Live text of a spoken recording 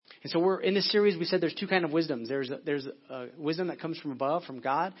And so we're in this series, we said there's two kinds of wisdoms. There's a wisdom that comes from above, from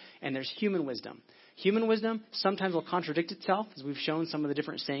God, and there's human wisdom. Human wisdom sometimes will contradict itself, as we've shown some of the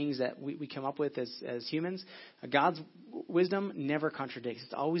different sayings that we come up with as humans. God's wisdom never contradicts.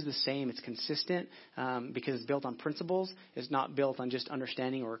 It's always the same. It's consistent because it's built on principles. It's not built on just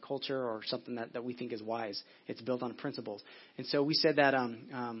understanding or culture or something that we think is wise. It's built on principles. And so we said that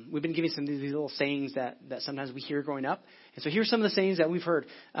we've been giving some of these little sayings that sometimes we hear growing up. And so here's some of the sayings that we've heard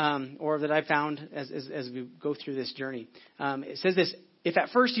or that I've found as we go through this journey. It says this: if at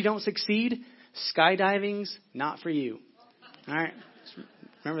first you don't succeed, skydiving's not for you. All right.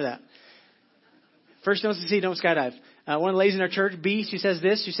 Remember that. First, don't succeed, don't skydive. One of the ladies in our church, B, she says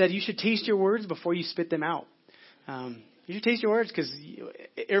this. She said, you should taste your words before you spit them out. You should taste your words because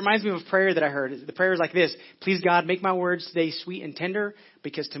it reminds me of a prayer that I heard. The prayer is like this: please, God, make my words today sweet and tender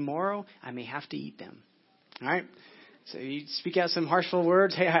because tomorrow I may have to eat them. All right. So you speak out some harshful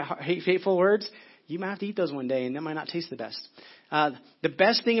words, hateful words. You might have to eat those one day, and that might not taste the best. The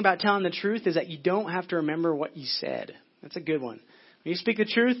best thing about telling the truth is that you don't have to remember what you said. That's a good one. When you speak the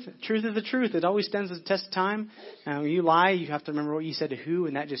truth is the truth. It always stands the test of time. When you lie, you have to remember what you said to who,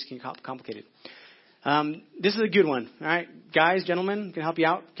 and that just can get complicated. This is a good one. All right, guys, gentlemen, can help you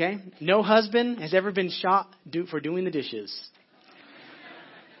out. Okay, no husband has ever been shot for doing the dishes.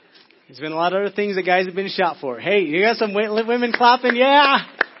 There's been a lot of other things that guys have been shot for. Hey, you got some women clapping? Yeah.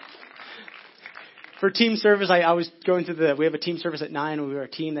 For team service, I was going through we have a team service at 9. We were a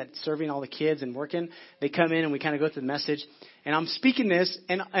team that's serving all the kids and working. They come in and we kind of go through the message. And I'm speaking this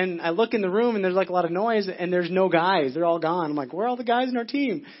and I look in the room and there's like a lot of noise and there's no guys. They're all gone. I'm like, where are all the guys in our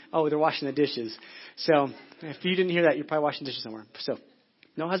team? Oh, they're washing the dishes. So if you didn't hear that, you're probably washing dishes somewhere. So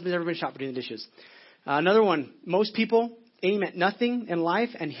no husband's ever been shot for doing the dishes. Another one. Most people aim at nothing in life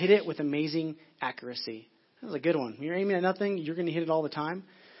and hit it with amazing accuracy. That was a good one. When you're aiming at nothing, you're going to hit it all the time.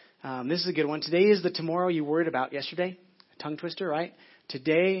 This is a good one. Today is the tomorrow you worried about yesterday. A tongue twister, right?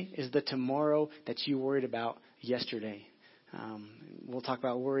 Today is the tomorrow that you worried about yesterday. We'll talk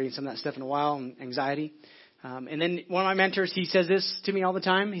about worry and some of that stuff in a while, and anxiety. And then one of my mentors, he says this to me all the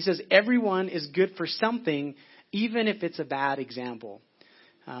time. He says, everyone is good for something, even if it's a bad example.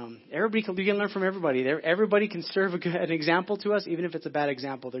 Everybody can learn from everybody. Everybody can serve an example to us, even if it's a bad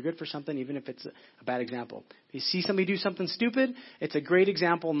example. They're good for something, even if it's a bad example. If you see somebody do something stupid, it's a great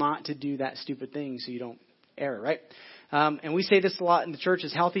example not to do that stupid thing so you don't err, right? And we say this a lot in the church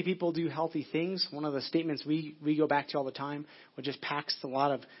is healthy people do healthy things. One of the statements we go back to all the time, which just packs a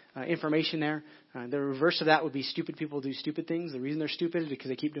lot of information there. The reverse of that would be stupid people do stupid things. The reason they're stupid is because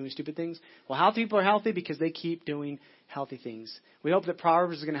they keep doing stupid things. Well, healthy people are healthy because they keep doing healthy things. We hope that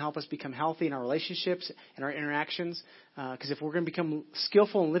Proverbs is going to help us become healthy in our relationships and our interactions. Because if we're going to become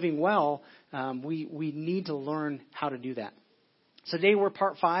skillful and living well, we need to learn how to do that. So today we're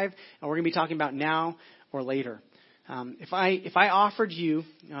part 5, and we're going to be talking about now or later. If I offered you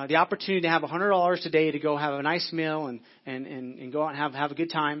the opportunity to have $100 today to go have a nice meal and go out and have a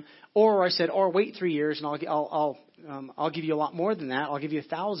good time, or I said, or wait 3 years and I'll give you a lot more than that. I'll give you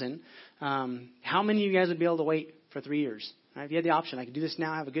 1,000. How many of you guys would be able to wait for 3 years? Right? If you had the option, I could do this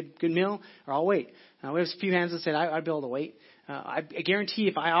now, have a good meal, or I'll wait. We have a few hands that said I'd be able to wait. I guarantee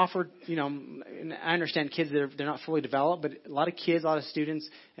if I offered, and I understand kids, they're not fully developed, but a lot of kids, a lot of students,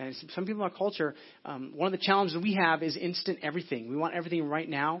 and some people in our culture, one of the challenges we have is instant everything. We want everything right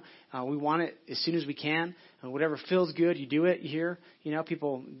now. We want it as soon as we can. Whatever feels good, you do it. You hear,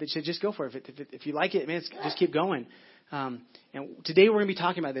 people, they should just go for it. If you like it, man, just keep going. And today we're going to be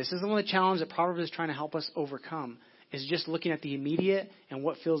talking about this. This is one of the challenges that Proverbs is trying to help us overcome, is just looking at the immediate and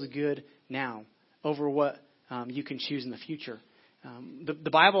what feels good now over what you can choose in the future. The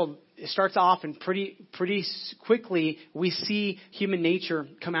Bible starts off and pretty quickly we see human nature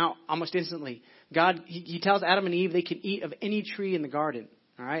come out almost instantly. God, he tells Adam and Eve they can eat of any tree in the garden,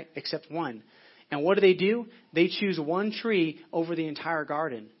 all right, except one. And what do? They choose one tree over the entire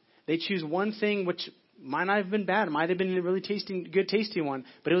garden. They choose one thing which might not have been bad. It might have been a really good tasty one,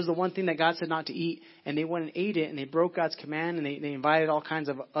 but it was the one thing that God said not to eat. And they went and ate it, and they broke God's command, and they invited all kinds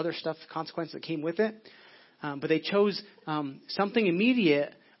of other stuff, consequences that came with it. But they chose something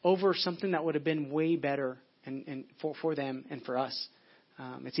immediate over something that would have been way better and for them and for us.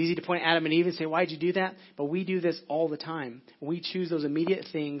 It's easy to point at Adam and Eve and say, why'd you do that? But we do this all the time. We choose those immediate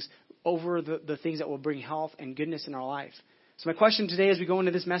things over the things that will bring health and goodness in our life. So my question today as we go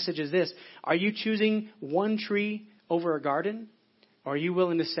into this message is this: are you choosing one tree over a garden? Or are you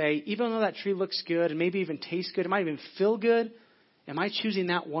willing to say, even though that tree looks good and maybe even tastes good, it might even feel good, am I choosing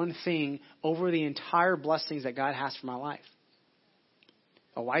that one thing over the entire blessings that God has for my life?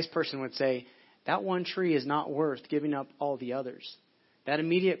 A wise person would say, that one tree is not worth giving up all the others. That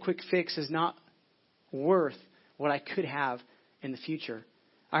immediate quick fix is not worth what I could have in the future.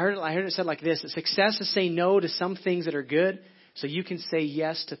 I heard it said like this: success is saying no to some things that are good so you can say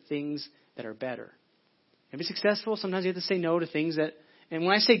yes to things that are better. And be successful, sometimes you have to say no to things that, and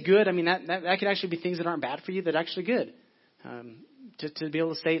when I say good, I mean that could actually be things that aren't bad for you, that are actually good. To be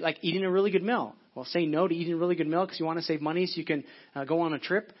able to say, like eating a really good meal. Well, say no to eating a really good meal because you want to save money so you can go on a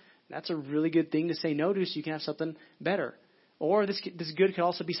trip. That's a really good thing to say no to so you can have something better. Or this good could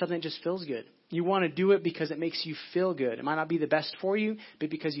also be something that just feels good. You want to do it because it makes you feel good. It might not be the best for you, but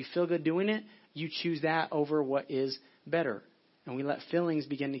because you feel good doing it, you choose that over what is better. And we let feelings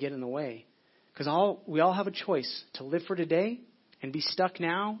begin to get in the way. Because we all have a choice to live for today and be stuck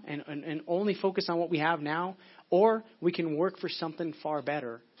now and only focus on what we have now. Or we can work for something far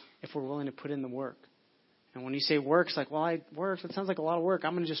better if we're willing to put in the work. And when you say work, it's like, well, that sounds like a lot of work.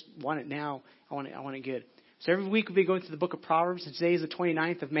 I'm going to just want it now. I want it good. So every week we'll be going through the book of Proverbs. And today is the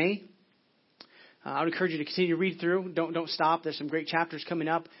 29th of May. I would encourage you to continue to read through. Don't stop. There's some great chapters coming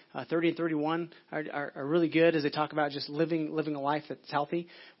up. 30 and 31 are really good as they talk about just living a life that's healthy.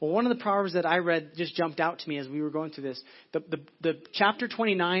 Well, one of the Proverbs that I read just jumped out to me as we were going through this. The chapter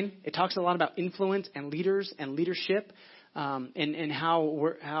 29, it talks a lot about influence and leaders and leadership, and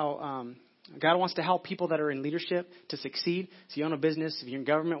how God wants to help people that are in leadership to succeed. So you own a business, if you're in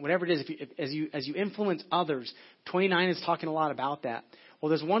government, whatever it is, as you influence others. 29 is talking a lot about that. Well,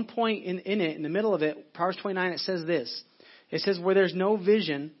 there's one point in it, in the middle of it, Proverbs 29, it says this. It says, where there's no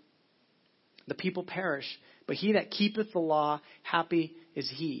vision, the people perish, but he that keepeth the law, happy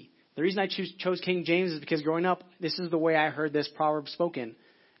is he. The reason I chose King James is because growing up, this is the way I heard this proverb spoken,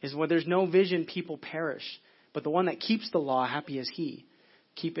 is where there's no vision, people perish, but the one that keeps the law, happy is he.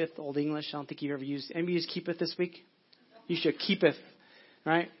 Keepeth, Old English, I don't think you've ever used. Anybody use keepeth this week? You should keepeth,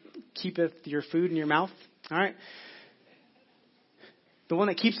 right? Keepeth your food in your mouth, all right? The one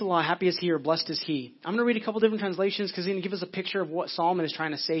that keeps the law, happy is he or blessed is he. I'm going to read a couple different translations because it's going to give us a picture of what Solomon is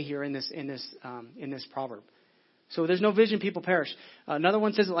trying to say here in this proverb. So there's no vision, people perish. Another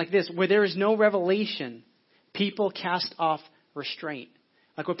one says it like this: where there is no revelation, people cast off restraint.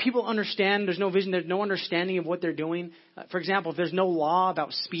 Like when people understand, there's no vision, there's no understanding of what they're doing. For example, if there's no law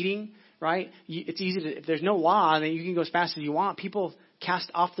about speeding, right? It's easy to, if there's no law, then you can go as fast as you want. People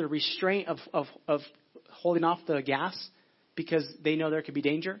cast off the restraint of holding off the gas, because they know there could be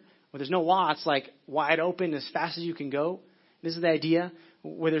danger. When there's no law, it's like wide open as fast as you can go. This is the idea.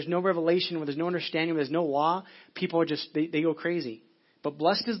 Where there's no revelation, where there's no understanding, where there's no law, people are just, they go crazy. But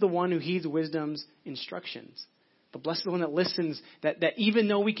blessed is the one who heeds wisdom's instructions. But blessed is the one that listens, that even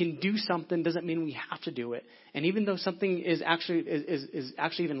though we can do something doesn't mean we have to do it. And even though something is actually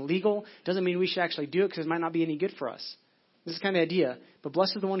even legal, doesn't mean we should actually do it because it might not be any good for us. This is kind of the idea. But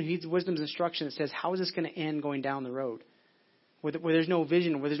blessed is the one who heeds wisdom's instruction. It says, how is this going to end going down the road? Where there's no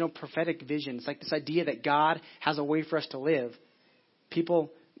vision, where there's no prophetic vision. It's like this idea that God has a way for us to live.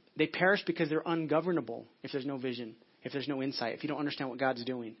 People, they perish because they're ungovernable if there's no vision, if there's no insight, if you don't understand what God's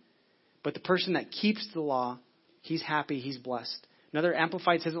doing. But the person that keeps the law, he's happy, he's blessed. Another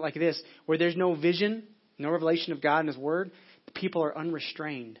Amplified says it like this: where there's no vision, no revelation of God and his word, the people are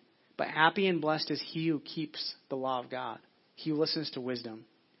unrestrained. But happy and blessed is he who keeps the law of God, he who listens to wisdom.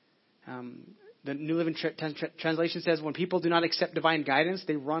 The New Living Translation says, when people do not accept divine guidance,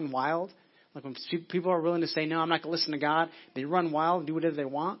 they run wild. Like when people are willing to say, no, I'm not going to listen to God, they run wild and do whatever they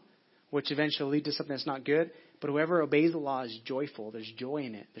want, which eventually leads to something that's not good. But whoever obeys the law is joyful. There's joy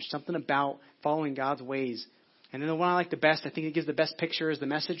in it. There's something about following God's ways. And then the one I like the best, I think it gives the best picture, is the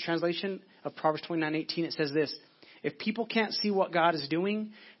Message translation of Proverbs 29:18. It says this: if people can't see what God is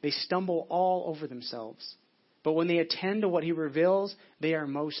doing, they stumble all over themselves. But when they attend to what he reveals, they are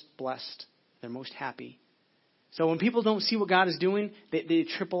most blessed. They're most happy. So when people don't see what God is doing, they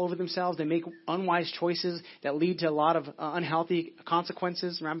trip all over themselves. They make unwise choices that lead to a lot of unhealthy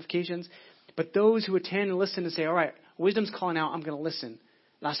consequences and ramifications. But those who attend and listen and say, all right, wisdom's calling out, I'm going to listen.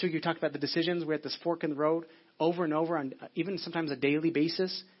 Last week we talked about the decisions. We're at this fork in the road over and over on even sometimes a daily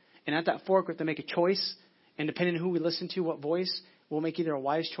basis. And at that fork we have to make a choice. And depending on who we listen to, what voice, we'll make either a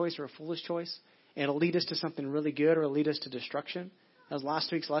wise choice or a foolish choice. And it'll lead us to something really good or it'll lead us to destruction. That was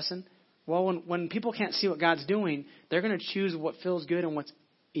last week's lesson. Well, when people can't see what God's doing, they're going to choose what feels good and what's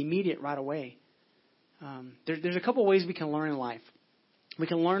immediate right away. There's a couple ways we can learn in life. We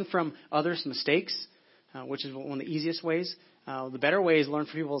can learn from others' mistakes, which is one of the easiest ways. The better way is learn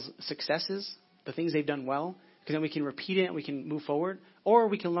from people's successes, the things they've done well, because then we can repeat it and we can move forward. Or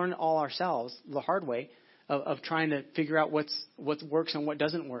we can learn it all ourselves, the hard way of trying to figure out what works and what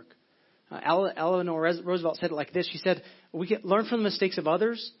doesn't work. Eleanor Roosevelt said it like this. She said, we can learn from the mistakes of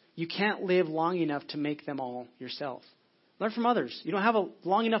others. You can't live long enough to make them all yourself. Learn from others. You don't have a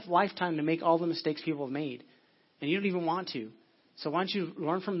long enough lifetime to make all the mistakes people have made. And you don't even want to. So why don't you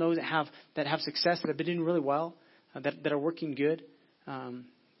learn from those that have success, that have been doing really well, that are working good.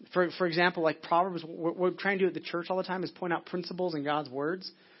 For example, like Proverbs, what we're trying to do at the church all the time is point out principles in God's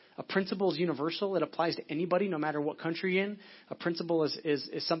words. A principle is universal. It applies to anybody, no matter what country you're in. A principle is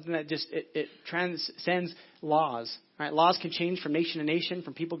something that just it transcends laws. Right? Laws can change from nation to nation,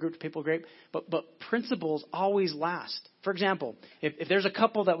 from people group to people group, but principles always last. For example, if there's a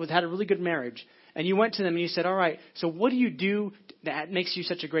couple that had a really good marriage, and you went to them and you said, all right, so what do you do that makes you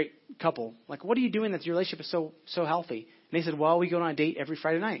such a great couple? Like, what are you doing that your relationship is so healthy? And they said, well, we go on a date every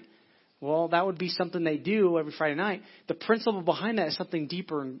Friday night. Well, that would be something they do every Friday night. The principle behind that is something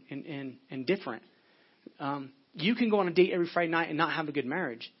deeper and different. You can go on a date every Friday night and not have a good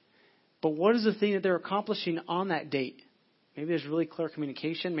marriage. But what is the thing that they're accomplishing on that date? Maybe there's really clear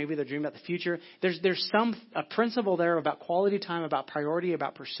communication. Maybe they're dreaming about the future. There's a principle there about quality time, about priority,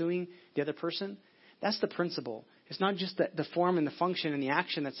 about pursuing the other person. That's the principle. It's not just the form and the function and the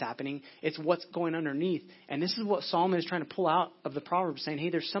action that's happening. It's what's going underneath. And this is what Solomon is trying to pull out of the Proverbs, saying, hey,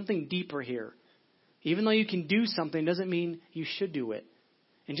 there's something deeper here. Even though you can do something doesn't mean you should do it.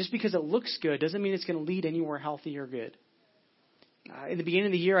 And just because it looks good doesn't mean it's going to lead anywhere healthy or good. In the beginning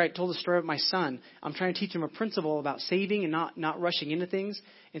of the year, I told a story of my son. I'm trying to teach him a principle about saving and not rushing into things.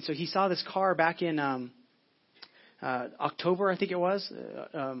 And so he saw this car back in October, I think it was,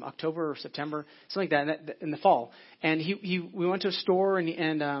 October or September, something like that, in the fall. And we went to a store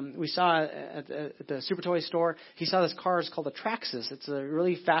and we saw at the Super Toy store, he saw this car. It's called a Traxxas. It's a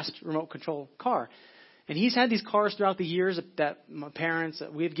really fast remote control car. And he's had these cars throughout the years that my parents,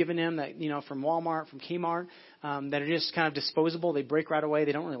 we have given him, that, from Walmart, from Kmart, that are just kind of disposable. They break right away.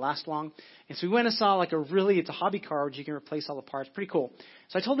 They don't really last long. And so we went and saw it's a hobby car where you can replace all the parts. Pretty cool.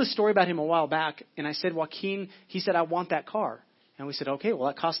 So I told this story about him a while back, and I said, Joaquin, he said, I want that car. And we said, okay, well,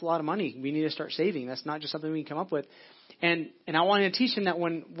 that costs a lot of money. We need to start saving. That's not just something we can come up with. And I wanted to teach him that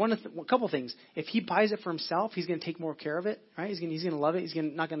a couple things. If he buys it for himself, he's going to take more care of it, right? He's going to love it. He's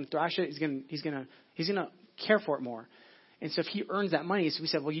not going to thrash it. He's going to care for it more. And so if he earns that money, so we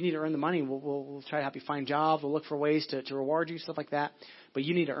said, well, you need to earn the money. We'll try to help you find jobs. We'll look for ways to reward you, stuff like that. But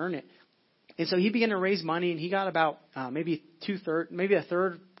you need to earn it. And so he began to raise money, and he got about maybe a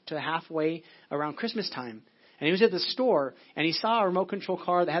third to halfway around Christmas time. And he was at the store, and he saw a remote control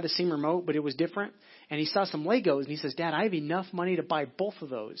car that had the same remote, but it was different. And he saw some Legos, and he says, Dad, I have enough money to buy both of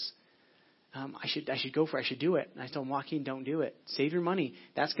those. I should do it. And I told him, Joaquin, don't do it. Save your money.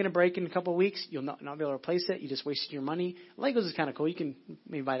 That's going to break in a couple of weeks. You'll not be able to replace it. You just wasted your money. Legos is kind of cool. You can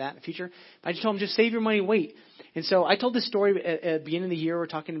maybe buy that in the future. But I just told him, just save your money, wait. And so I told this story at the beginning of the year. We're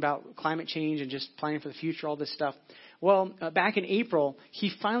talking about climate change and just planning for the future, all this stuff. Well, back in April,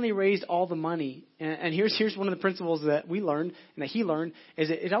 he finally raised all the money. And here's one of the principles that we learned and that he learned is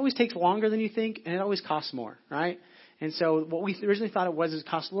that it always takes longer than you think, and it always costs more, right? And so what we originally thought it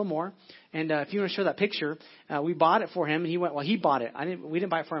cost a little more. And if you want to show that picture, we bought it for him, and he went, well, he bought it. We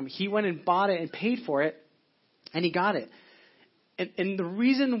didn't buy it for him. He went and bought it and paid for it, and he got it. And the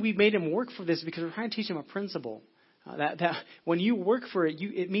reason we made him work for this is because we're trying to teach him a principle. That when you work for it,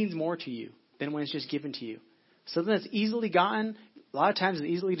 it means more to you than when it's just given to you. Something that's easily gotten, a lot of times is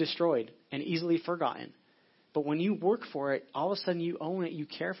easily destroyed and easily forgotten. But when you work for it, all of a sudden you own it, you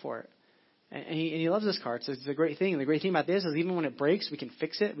care for it. And he loves this car. So it's a great thing. And the great thing about this is even when it breaks, we can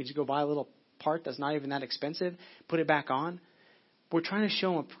fix it. We just go buy a little part that's not even that expensive, put it back on. We're trying to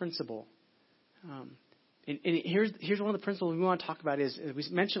show him a principle. And here's one of the principles we want to talk about is we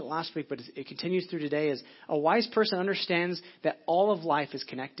mentioned it last week, but it continues through today, is a wise person understands that all of life is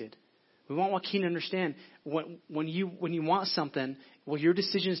connected. We want Joaquin to understand when you want something, well, your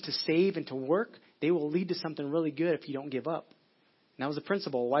decisions to save and to work, they will lead to something really good if you don't give up. And that was the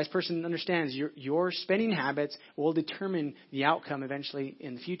principle. A wise person understands your spending habits will determine the outcome eventually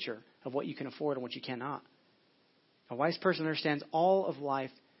in the future of what you can afford and what you cannot. A wise person understands all of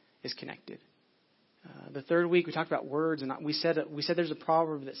life is connected. The third week we talked about words, and we said there's a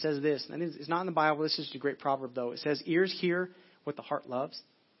proverb that says this. And it's not in the Bible. This is just a great proverb, though. It says, "Ears hear what the heart loves."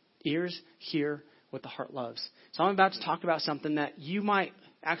 Ears hear what the heart loves. So I'm about to talk about something that you might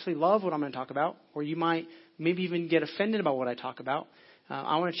actually love what I'm going to talk about, or you might maybe even get offended about what I talk about.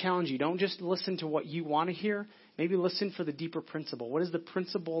 I want to challenge you. Don't just listen to what you want to hear. Maybe listen for the deeper principle. What is the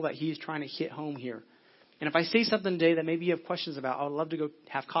principle that he's trying to hit home here? And if I say something today that maybe you have questions about, I would love to go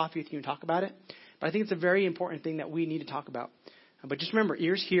have coffee with you and talk about it. But I think it's a very important thing that we need to talk about. But just remember,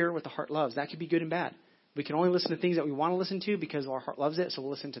 ears hear what the heart loves. That could be good and bad. We can only listen to things that we want to listen to because our heart loves it, so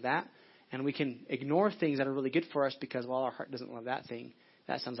we'll listen to that. And we can ignore things that are really good for us because, well, our heart doesn't love that thing.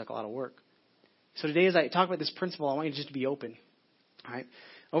 That sounds like a lot of work. So today, as I talk about this principle, I want you just to be open. All right.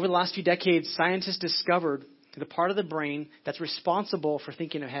 Over the last few decades, scientists discovered the part of the brain that's responsible for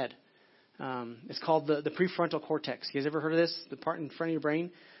thinking ahead. It's called the prefrontal cortex. You guys ever heard of this? The part in front of your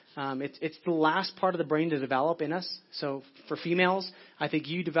brain? It's the last part of the brain to develop in us. So for females, I think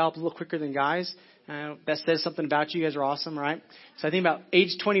you develop a little quicker than guys. That says something about you. You guys are awesome, right? So I think about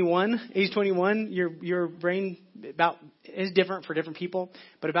age 21, your brain is different for different people.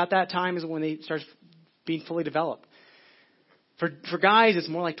 But about that time is when they start being fully developed. For guys, it's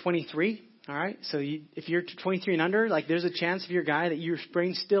more like 23. All right. So if you're 23 and under, like there's a chance if you're a guy that your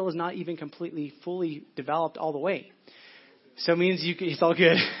brain still is not even completely fully developed all the way. So it means it's all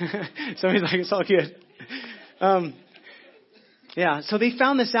good. So it means like it's all good. Yeah. So they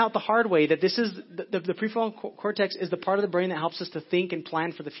found this out the hard way, that this is the prefrontal cortex is the part of the brain that helps us to think and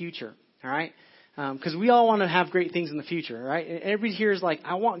plan for the future. All right. Because we all want to have great things in the future, right? And everybody here is like,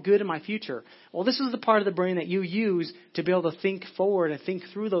 I want good in my future. Well, this is the part of the brain that you use to be able to think forward and think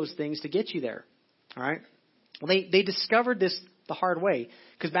through those things to get you there. All right. Well, they discovered this the hard way,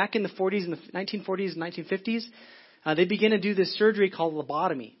 because back in the 1940s and 1950s, they began to do this surgery called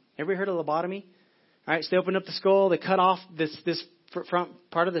lobotomy. Everybody heard of lobotomy? All right. So they opened up the skull. They cut off this front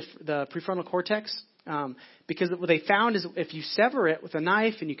part of the prefrontal cortex. Because what they found is if you sever it with a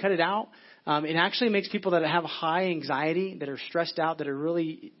knife and you cut it out, it actually makes people that have high anxiety, that are stressed out, that are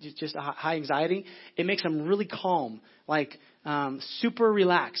really just high anxiety, it makes them really calm, like super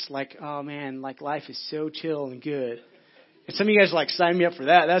relaxed, like, oh man, like life is so chill and good. And some of you guys are like, sign me up for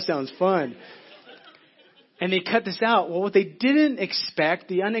that. That sounds fun. And they cut this out. Well, what they didn't expect,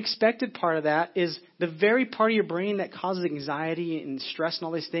 the unexpected part of that, is the very part of your brain that causes anxiety and stress and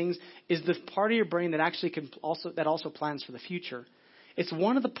all these things is the part of your brain that actually also plans for the future. It's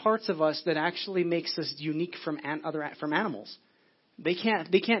one of the parts of us that actually makes us unique from animals. They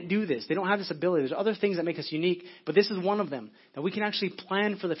can't do this. They don't have this ability. There's other things that make us unique, but this is one of them. That we can actually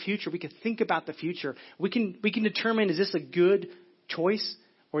plan for the future. We can think about the future. We can determine, is this a good choice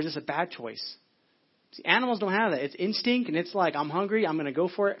or is this a bad choice? See, animals don't have that. It's instinct, and it's like, I'm hungry, I'm going to go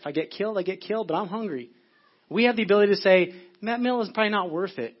for it. If I get killed, I get killed, but I'm hungry. We have the ability to say, that meal is probably not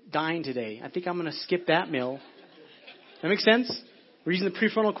worth it, dying today. I think I'm going to skip that meal. That makes sense? We're using the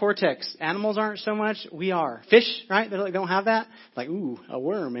prefrontal cortex. Animals aren't so much. We are. Fish, right? They don't have that. Like, ooh, a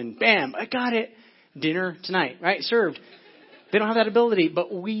worm, and bam, I got it. Dinner tonight, right? Served. They don't have that ability,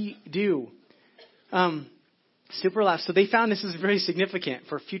 but we do. Super relaxed. So they found this is very significant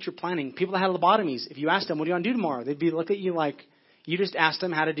for future planning. People that had lobotomies, if you asked them, what do you want to do tomorrow? They'd be look at you like, you just asked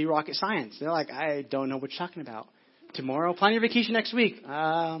them how to do rocket science. They're like, I don't know what you're talking about. Tomorrow, plan your vacation next week.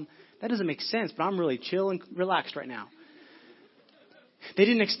 That doesn't make sense, but I'm really chill and relaxed right now. They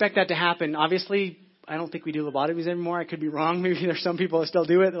didn't expect that to happen. Obviously, I don't think we do lobotomies anymore. I could be wrong. Maybe there's some people that still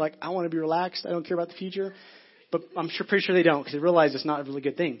do it. They're like, I want to be relaxed. I don't care about the future. But I'm pretty sure they don't, because they realize it's not a really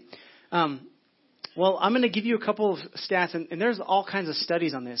good thing. Well, I'm going to give you a couple of stats, and there's all kinds of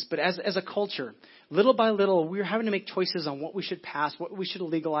studies on this. But as a culture, little by little, we're having to make choices on what we should pass, what we should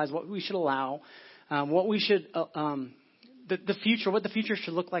legalize, what we should allow, what we should, the future, what the future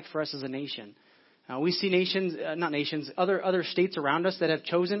should look like for us as a nation. We see other states around us that have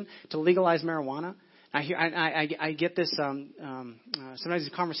chosen to legalize marijuana. I get this sometimes in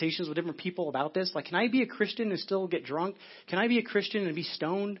conversations with different people about this. Like, can I be a Christian and still get drunk? Can I be a Christian and be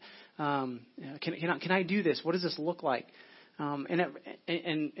stoned? Can I do this? What does this look like?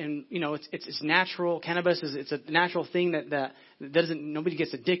 And you know, it's natural. Cannabis it's a natural thing that nobody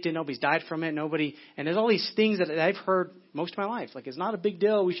gets addicted. Nobody's died from it. And there's all these things that I've heard most of my life. Like, it's not a big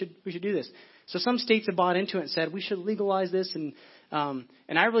deal. We should do this. So some states have bought into it and said we should legalize this. And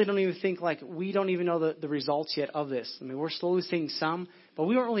I really don't even think, like, we don't even know the results yet of this. I mean, we're slowly seeing some, but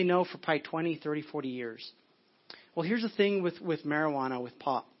we don't really know for probably 20, 30, 40 years. Well, here's the thing with marijuana, with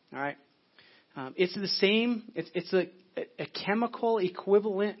pot. All right. It's the same. It's a chemical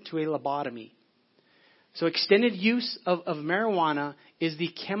equivalent to a lobotomy. So extended use of marijuana is the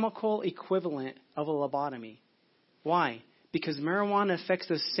chemical equivalent of a lobotomy. Why? Because marijuana affects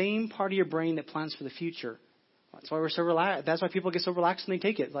the same part of your brain that plans for the future. That's why we're so relaxed. That's why people get so relaxed when they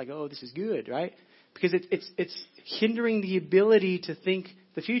take it. It's like, oh, this is good, right? Because it's hindering the ability to think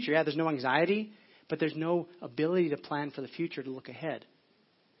the future. Yeah, there's no anxiety, but there's no ability to plan for the future, to look ahead.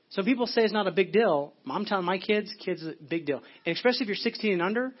 So people say it's not a big deal. I'm telling my kids it's a big deal. And especially if you're 16 and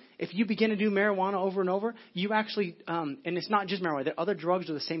under, if you begin to do marijuana over and over, you actually, and it's not just marijuana, the other drugs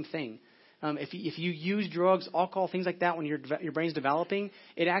are the same thing. If you use drugs, alcohol, things like that, when your brain's developing,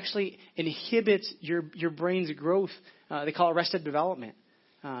 it actually inhibits your brain's growth. They call it arrested development.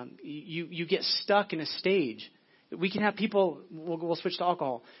 You get stuck in a stage. We can have people, we'll switch to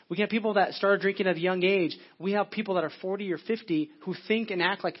alcohol. We can have people that started drinking at a young age. We have people that are 40 or 50 who think and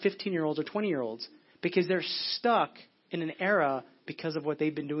act like 15-year-olds or 20-year-olds because they're stuck in an era because of what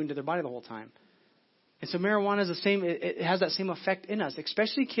they've been doing to their body the whole time. And so marijuana is the same. It has that same effect in us,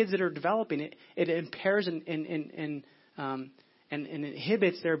 especially kids that are developing it. It impairs and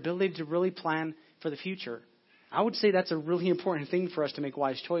inhibits their ability to really plan for the future. I would say that's a really important thing for us to make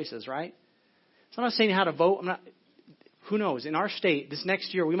wise choices, right? So I'm not saying how to vote. Who knows? In our state, this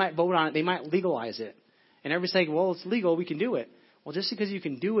next year, we might vote on it. They might legalize it. And everybody's saying, well, it's legal. We can do it. Well, just because you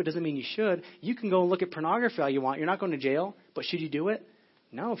can do it doesn't mean you should. You can go and look at pornography all you want. You're not going to jail. But should you do it?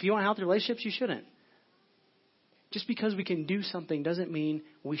 No. If you want healthy relationships, you shouldn't. Just because we can do something doesn't mean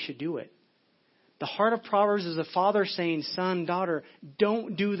we should do it. The heart of Proverbs is a father saying, son, daughter,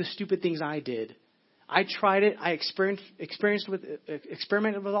 don't do the stupid things I did. I tried it. I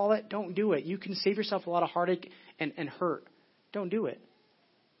experimented with all that. Don't do it. You can save yourself a lot of heartache and hurt. Don't do it.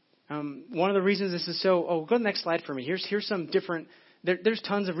 One of the reasons this is so... go to the next slide for me. Here's some different... There's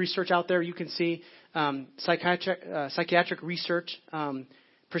tons of research out there. You can see psychiatric research,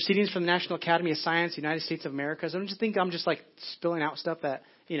 proceedings from the National Academy of Science, United States of America. So don't just think I'm just like spilling out stuff that,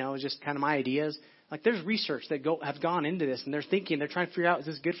 is just kind of my ideas. Like there's research that have gone into this, and they're trying to figure out, is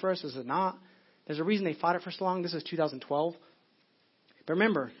this good for us? Is it not? There's a reason they fought it for so long. This is 2012. But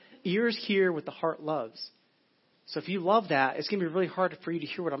remember, ears hear what the heart loves. So if you love that, it's going to be really hard for you to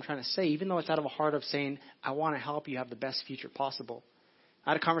hear what I'm trying to say, even though it's out of a heart of saying, I want to help you have the best future possible.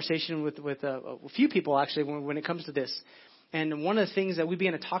 I had a conversation with a few people, actually, when it comes to this. And one of the things that we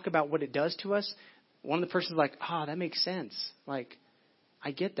began to talk about what it does to us, one of the persons was like, that makes sense. Like,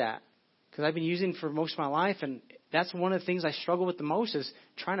 I get that. Because I've been using it for most of my life, and that's one of the things I struggle with the most is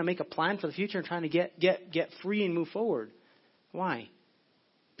trying to make a plan for the future and trying to get free and move forward. Why?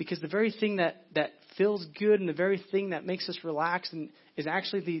 Because the very thing that feels good and the very thing that makes us relax and is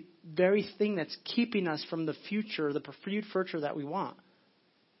actually the very thing that's keeping us from the future, the pursued future that we want.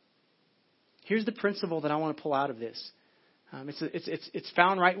 Here's the principle that I want to pull out of this. It's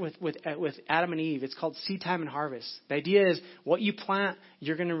found right with Adam and Eve. It's called seed time and harvest. The idea is what you plant,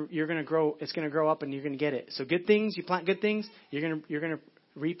 you're gonna grow. It's gonna grow up, and you're gonna get it. So good things, you plant good things, you're gonna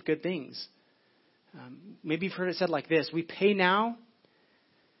reap good things. Maybe you've heard it said like this: we pay now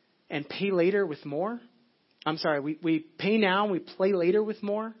and pay later with more. I'm sorry, we pay now and we play later with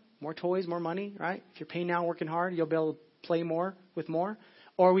more toys, more money. Right? If you're paying now, working hard, you'll be able to play more with more.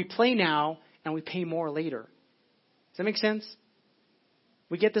 Or we play now and we pay more later. Does that make sense?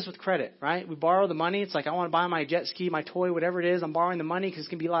 We get this with credit, right? We borrow the money. It's like, I want to buy my jet ski, my toy, whatever it is. I'm borrowing the money because it's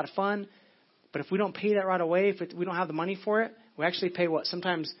going to be a lot of fun. But if we don't pay that right away, if we don't have the money for it, we actually pay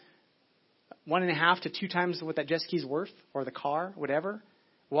sometimes 1.5 to 2 times what that jet ski is worth, or the car, whatever.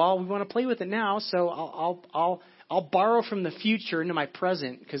 Well, we want to play with it now, so I'll borrow from the future into my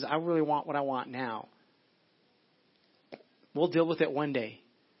present because I really want what I want now. We'll deal with it one day.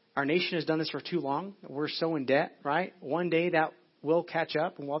 Our nation has done this for too long. We're so in debt, right? One day that will catch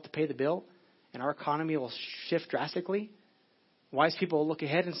up and we'll have to pay the bill and our economy will shift drastically. Wise people will look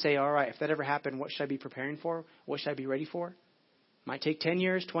ahead and say, all right, if that ever happened, what should I be preparing for? What should I be ready for? Might take 10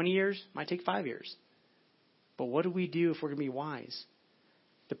 years, 20 years, might take 5 years. But what do we do if we're going to be wise?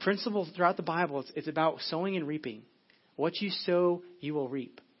 The principle throughout the Bible, it's about sowing and reaping. What you sow, you will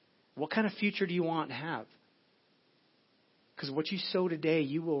reap. What kind of future do you want to have? Because what you sow today,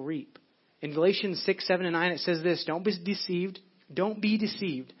 you will reap. In Galatians 6, 7, and 9, it says this: don't be deceived. Don't be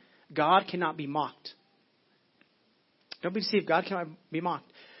deceived. God cannot be mocked. Don't be deceived. God cannot be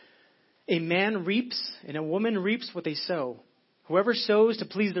mocked. A man reaps and a woman reaps what they sow. Whoever sows to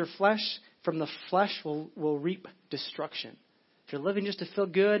please their flesh, from the flesh will reap destruction. If you're living just to feel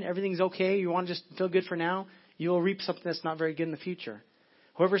good, everything's okay, you want to just feel good for now, you will reap something that's not very good in the future.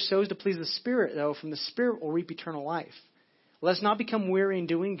 Whoever sows to please the Spirit, though, from the Spirit will reap eternal life. Let us not become weary in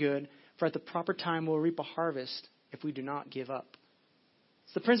doing good, for at the proper time we'll reap a harvest if we do not give up.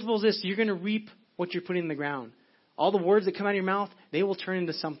 So the principle is this: you're going to reap what you're putting in the ground. All the words that come out of your mouth, they will turn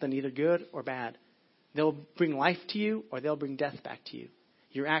into something either good or bad. They'll bring life to you or they'll bring death back to you.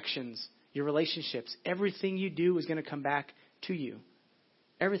 Your actions, your relationships, everything you do is going to come back to you.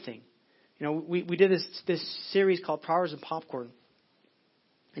 Everything. We did this series called Proverbs and Popcorn.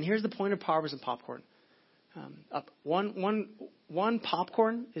 And here's the point of Proverbs and Popcorn. One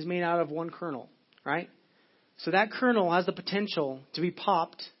popcorn is made out of one kernel, right? So that kernel has the potential to be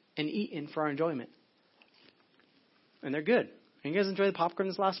popped and eaten for our enjoyment. And they're good. And you guys enjoy the popcorn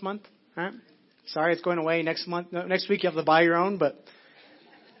this last month? All right? Sorry, it's going away next month. No, next week you have to buy your own, but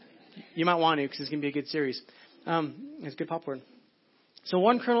you might want to because it's going to be a good series. It's good popcorn. So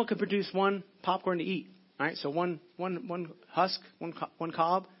one kernel could produce one popcorn to eat. All right, so one husk, one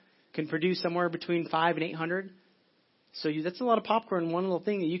cob can produce somewhere between 5 and 800. So that's a lot of popcorn, one little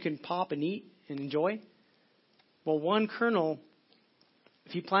thing that you can pop and eat and enjoy. Well, one kernel,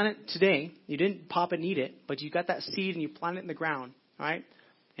 if you plant it today, you didn't pop it and eat it, but you got that seed and you plant it in the ground, all right?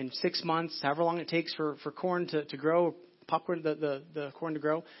 In 6 months, however long it takes for corn to grow, popcorn, the corn to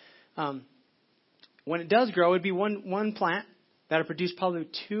grow. When it does grow, it'd be one plant that'll produce probably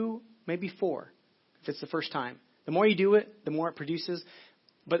 2, maybe 4, if it's the first time. The more you do it, the more it produces.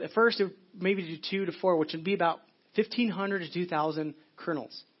 But at first, it would maybe do 2 to 4, which would be about 1,500 to 2,000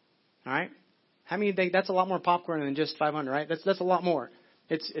 kernels. All right? How many think that's a lot more popcorn than just 500, right? That's a lot more.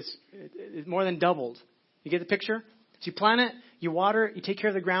 It's more than doubled. You get the picture? So you plant it, you water it, you take care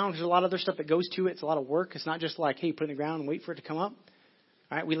of the ground. There's a lot of other stuff that goes to it. It's a lot of work. It's not just like, hey, put it in the ground and wait for it to come up.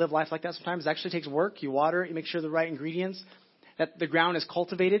 All right? We live life like that sometimes. It actually takes work. You water it, you make sure the right ingredients, that the ground is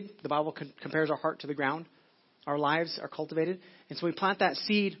cultivated. The Bible compares our heart to the ground. Our lives are cultivated. And so we plant that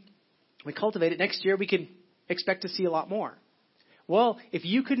seed, we cultivate it. Next year, we can expect to see a lot more. Well, if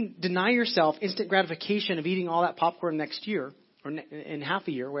you can deny yourself instant gratification of eating all that popcorn next year, or in half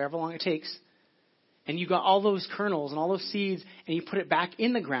a year, wherever long it takes, and you got all those kernels and all those seeds, and you put it back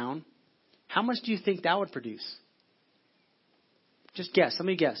in the ground, how much do you think that would produce? Just guess.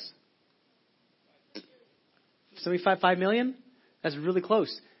 Somebody guess. 5 million? That's really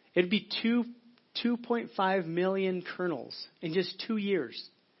close. It'd be 2.5 million kernels in just 2 years.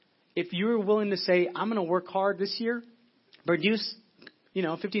 If you were willing to say, I'm going to work hard this year, produce,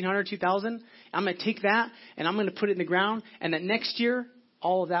 1,500, 2,000, I'm going to take that and I'm going to put it in the ground, and that next year,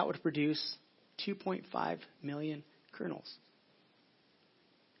 all of that would produce 2.5 million kernels.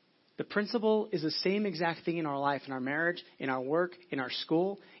 The principle is the same exact thing in our life, in our marriage, in our work, in our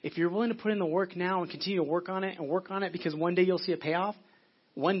school. If you're willing to put in the work now and continue to work on it because one day you'll see a payoff,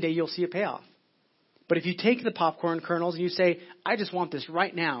 one day you'll see a payoff. But if you take the popcorn kernels and you say, I just want this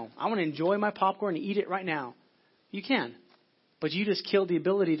right now, I want to enjoy my popcorn and eat it right now, you can. But you just killed the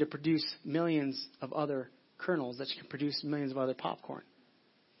ability to produce millions of other kernels that can produce millions of other popcorn.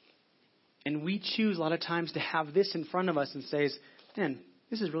 And we choose a lot of times to have this in front of us and say, man,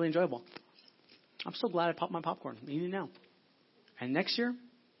 this is really enjoyable. I'm so glad I popped my popcorn. I'm eating it now. And next year,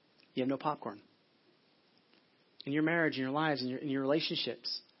 you have no popcorn. In your marriage, in your lives, in your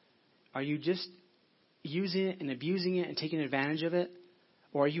relationships, are you just using it and abusing it and taking advantage of it?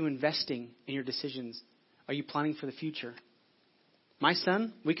 Or are you investing in your decisions? Are you planning for the future? My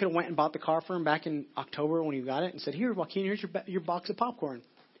son, we could have went and bought the car for him back in October when he got it and said, here, Joaquin, here's your box of popcorn.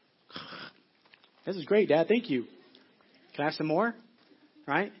 This is great, Dad. Thank you. Can I have some more?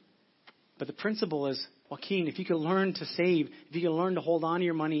 Right? But the principle is, Joaquin, if you can learn to save, if you can learn to hold on to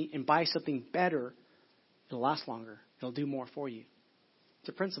your money and buy something better, it'll last longer. It'll do more for you. It's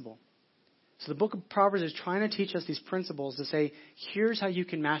a principle. So the book of Proverbs is trying to teach us these principles to say, here's how you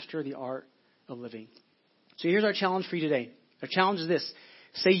can master the art of living. So here's our challenge for you today. Our challenge is this.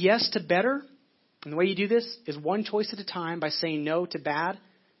 Say yes to better. And the way you do this is one choice at a time by saying no to bad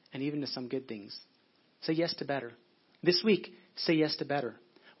and even to some good things. Say yes to better. This week, say yes to better.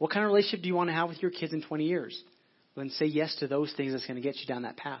 What kind of relationship do you want to have with your kids in 20 years? Well, then say yes to those things that's going to get you down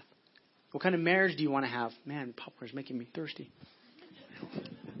that path. What kind of marriage do you want to have? Man, popcorn's making me thirsty.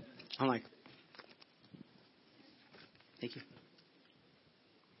 I'm like, thank you.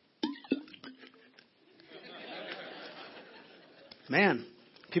 Man,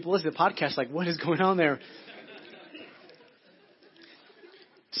 people listen to the podcast like, what is going on there?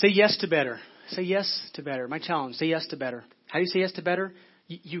 Say yes to better. Say yes to better. My challenge, say yes to better. How do you say yes to better?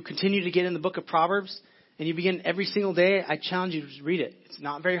 You continue to get in the book of Proverbs, and you begin every single day. I challenge you to read it. It's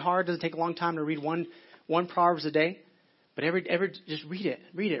not very hard. It doesn't take a long time to read one Proverbs a day. But every just read it.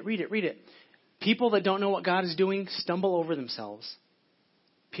 Read it. People that don't know what God is doing stumble over themselves.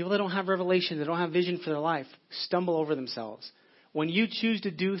 People that don't have revelation, that don't have vision for their life, stumble over themselves. When you choose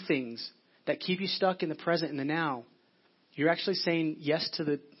to do things that keep you stuck in the present and the now, you're actually saying yes to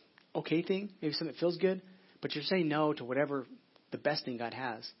the okay thing, maybe something that feels good, but you're saying no to whatever the best thing God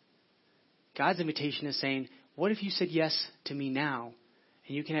has. God's invitation is saying, what if you said yes to me now,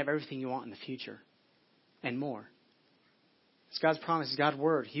 and you can have everything you want in the future and more? It's God's promise. It's God's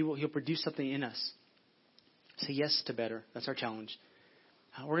word. He'll produce something in us. Say yes to better. That's our challenge.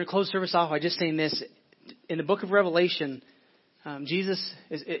 We're going to close service off by just saying this. In the book of Revelation, Jesus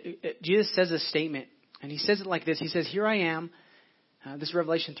says this statement, and he says it like this. He says, here I am, this is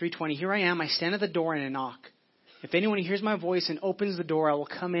Revelation 3:20, here I am, I stand at the door and I knock. If anyone hears my voice and opens the door, I will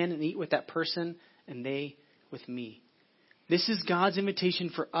come in and eat with that person and they with me. This is God's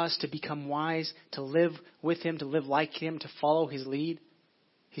invitation for us to become wise, to live with him, to live like him, to follow his lead.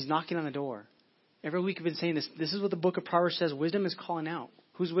 He's knocking on the door. Every week we've been saying this. This is what the book of Proverbs says. Wisdom is calling out.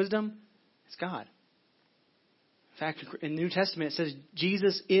 Whose wisdom? It's God. In fact, in the New Testament, it says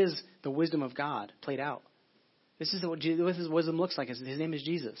Jesus is the wisdom of God played out. This is what his wisdom looks like. His name is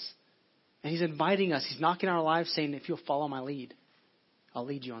Jesus. And he's inviting us. He's knocking on our lives saying, if you'll follow my lead, I'll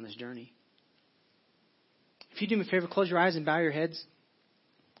lead you on this journey. If you do me a favor, close your eyes and bow your heads.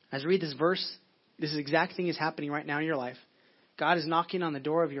 As I read this verse, this exact thing is happening right now in your life. God is knocking on the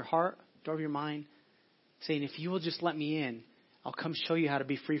door of your heart, door of your mind, saying, if you will just let me in, I'll come show you how to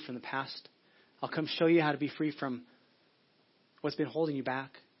be free from the past. I'll come show you how to be free from what's been holding you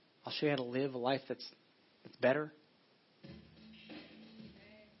back. I'll show you how to live a life that's better.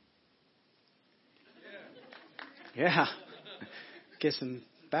 Yeah. Get some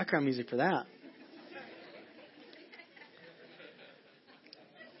background music for that.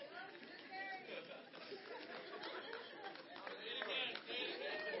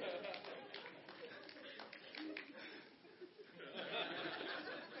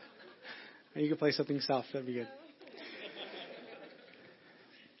 You can play something soft. That'd be good.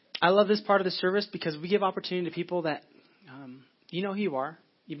 I love this part of the service because we give opportunity to people that, you know who you are.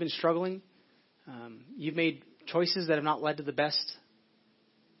 You've been struggling. You've made choices that have not led to the best.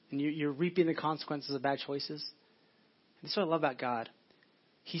 And you're reaping the consequences of bad choices. And this is what I love about God.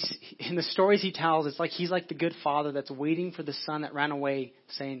 In the stories he tells, it's like he's like the good father that's waiting for the son that ran away,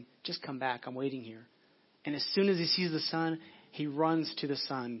 saying, just come back. I'm waiting here. And as soon as he sees the son, he runs to the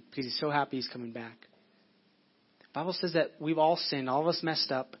son because he's so happy he's coming back. The Bible says that we've all sinned. All of us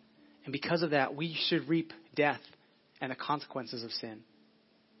messed up. And because of that, we should reap death and the consequences of sin.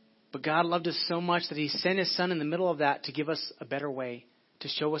 But God loved us so much that he sent his son in the middle of that to give us a better way, to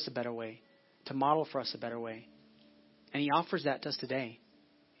show us a better way, to model for us a better way. And he offers that to us today.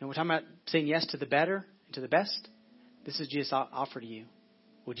 And we're talking about saying yes to the better and to the best. This is Jesus' offer to you.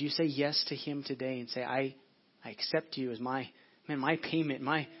 Would you say yes to him today and say, I accept you as my payment,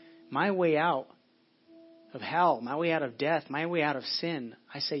 my way out of hell, my way out of death, my way out of sin.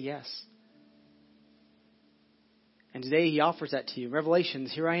 I say yes. And today he offers that to you.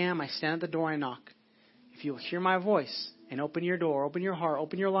 Revelations, here I am. I stand at the door and I knock. If you'll hear my voice and open your door, open your heart,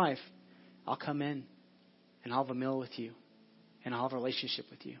 open your life, I'll come in and I'll have a meal with you and I'll have a relationship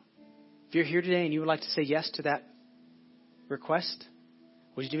with you. If you're here today and you would like to say yes to that request,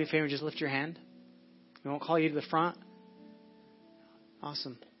 would you do me a favor and just lift your hand? We won't call you to the front.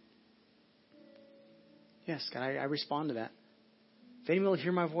 Awesome. Yes, God, I respond to that. If anyone will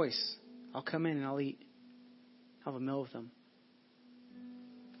hear my voice, I'll come in and I'll eat. I'll have a meal with them.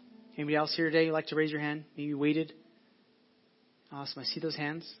 Anybody else here today you'd like to raise your hand? Maybe you waited. Awesome. I see those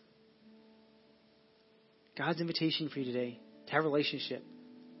hands. God's invitation for you today to have a relationship.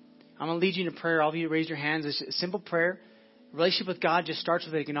 I'm going to lead you in a prayer. All of you raise your hands. It's a simple prayer. Relationship with God just starts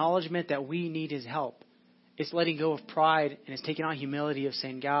with an acknowledgement that we need his help. It's letting go of pride and it's taking on humility of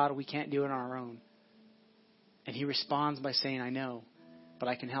saying, God, we can't do it on our own. And he responds by saying, I know, but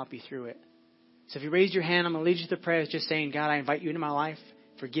I can help you through it. So if you raise your hand, I'm going to lead you to the prayer. It's just saying, God, I invite you into my life.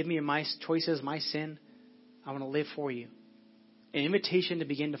 Forgive me of my choices, my sin. I want to live for you. An invitation to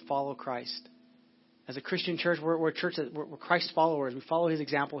begin to follow Christ. As a Christian church, we're a church that we're Christ followers. We follow his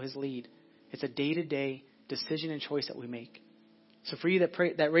example, his lead. It's a day-to-day decision and choice that we make. So for you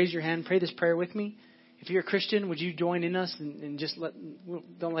that raise your hand, pray this prayer with me. If you're a Christian, would you join in us and just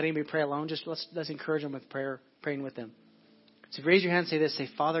don't let anybody pray alone. Just let's encourage them with prayer, praying with them. So if you raise your hand, say this. Say,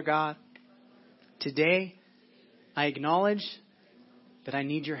 Father God, today I acknowledge that I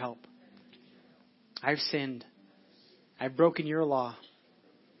need your help. I've sinned. I've broken your law.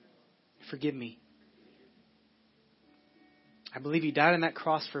 Forgive me. I believe you died on that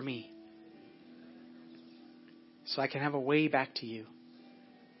cross for me so I can have a way back to you.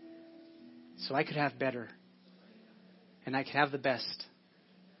 So I could have better. And I could have the best.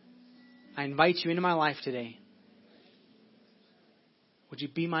 I invite you into my life today. Would you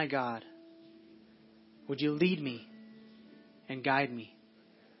be my God? Would you lead me and guide me?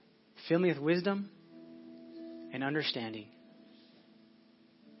 Fill me with wisdom and understanding.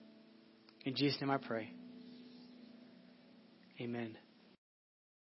 In Jesus' name I pray. Amen.